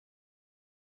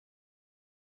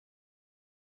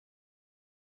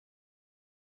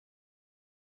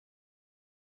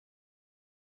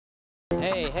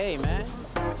Hey, man.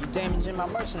 You damaging my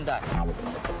merchandise.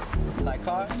 You like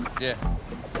cars? Yeah.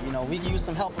 You know, we can use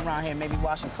some help around here, maybe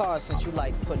washing cars since you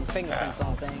like putting fingerprints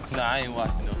on things. Nah, I ain't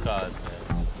washing no cars,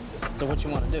 man. So what you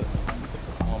want to do?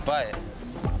 I want to buy it.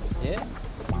 Yeah?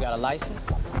 You got a license?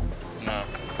 No.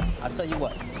 I'll tell you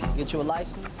what, get you a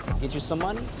license, get you some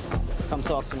money, come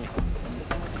talk to me.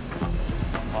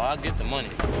 Oh, I'll get the money.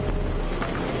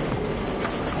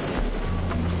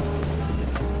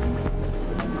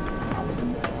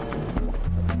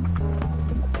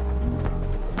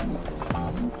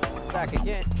 Back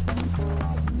again.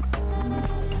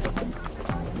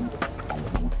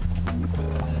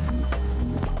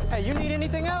 Hey, you need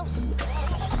anything else?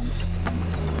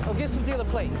 Go get some dealer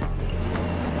plates.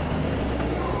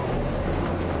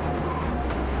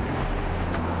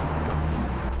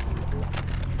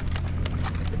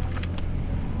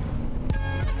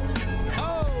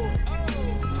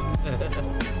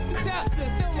 The top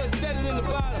is so much better than the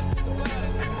bottom.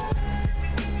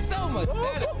 So much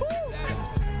better.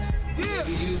 Yeah.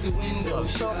 You use a window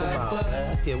shopper.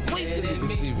 I can't wait till you can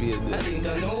see me in I this. think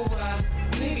I know why.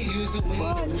 Nigga use a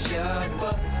window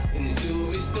shopper. In the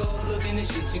jewelry store, looking at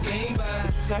shit you can't buy.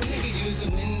 Nigga use a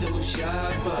window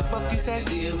shopper. What the fuck you say?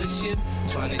 Dealership,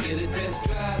 trying to get a test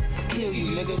drive. Nigga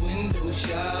use a window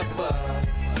shopper.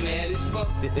 Mad as fuck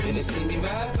when they see me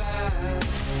ride by.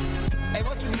 Hey, why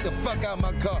don't you get the fuck out of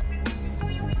my car?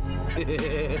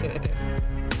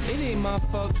 It ain't my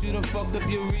fault you done fucked up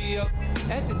your re-up.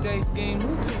 At the dice game,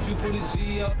 who told you for the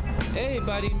G up?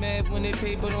 Everybody mad when their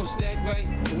paper don't stack right.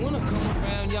 But when I come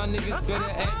around, y'all niggas better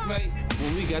act right.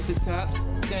 When we got the tops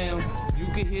down, you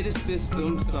can hear the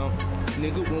system thump.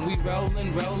 Nigga, when we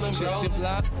rollin', shut your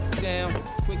block down.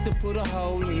 Quick to put a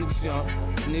hole in the jump.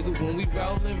 Nigga, when we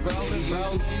rollin'.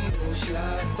 Window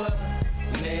shopper,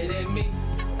 mad at me,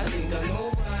 I think I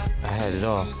know why. I had it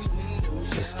all,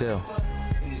 but still,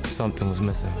 something was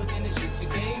missing.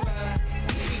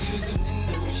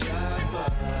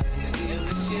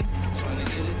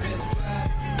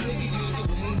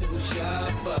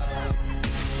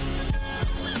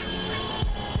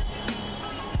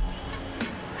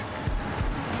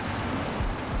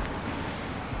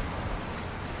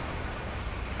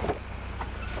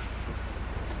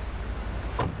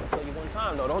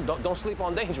 Time though, don't sleep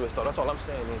on Dangerous though. That's all I'm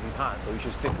saying is he's hot, so you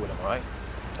should stick with him, all right?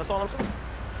 That's all I'm saying.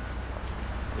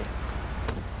 Yeah.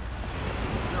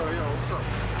 Yo, what's up?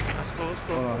 That's cool, it's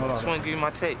cool. Hold on. Just want to give you my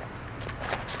tape.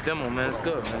 Demo, man, it's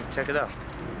good, man. Check it out.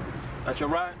 That's your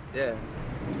ride? Yeah.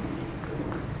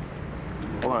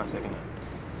 Hold on a second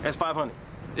now. S500.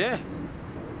 Yeah.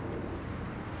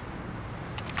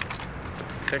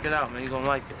 Check it out, man. You're gonna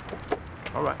like it.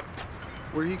 All right.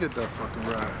 Where you get that fucking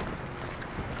ride?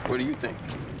 What do you think?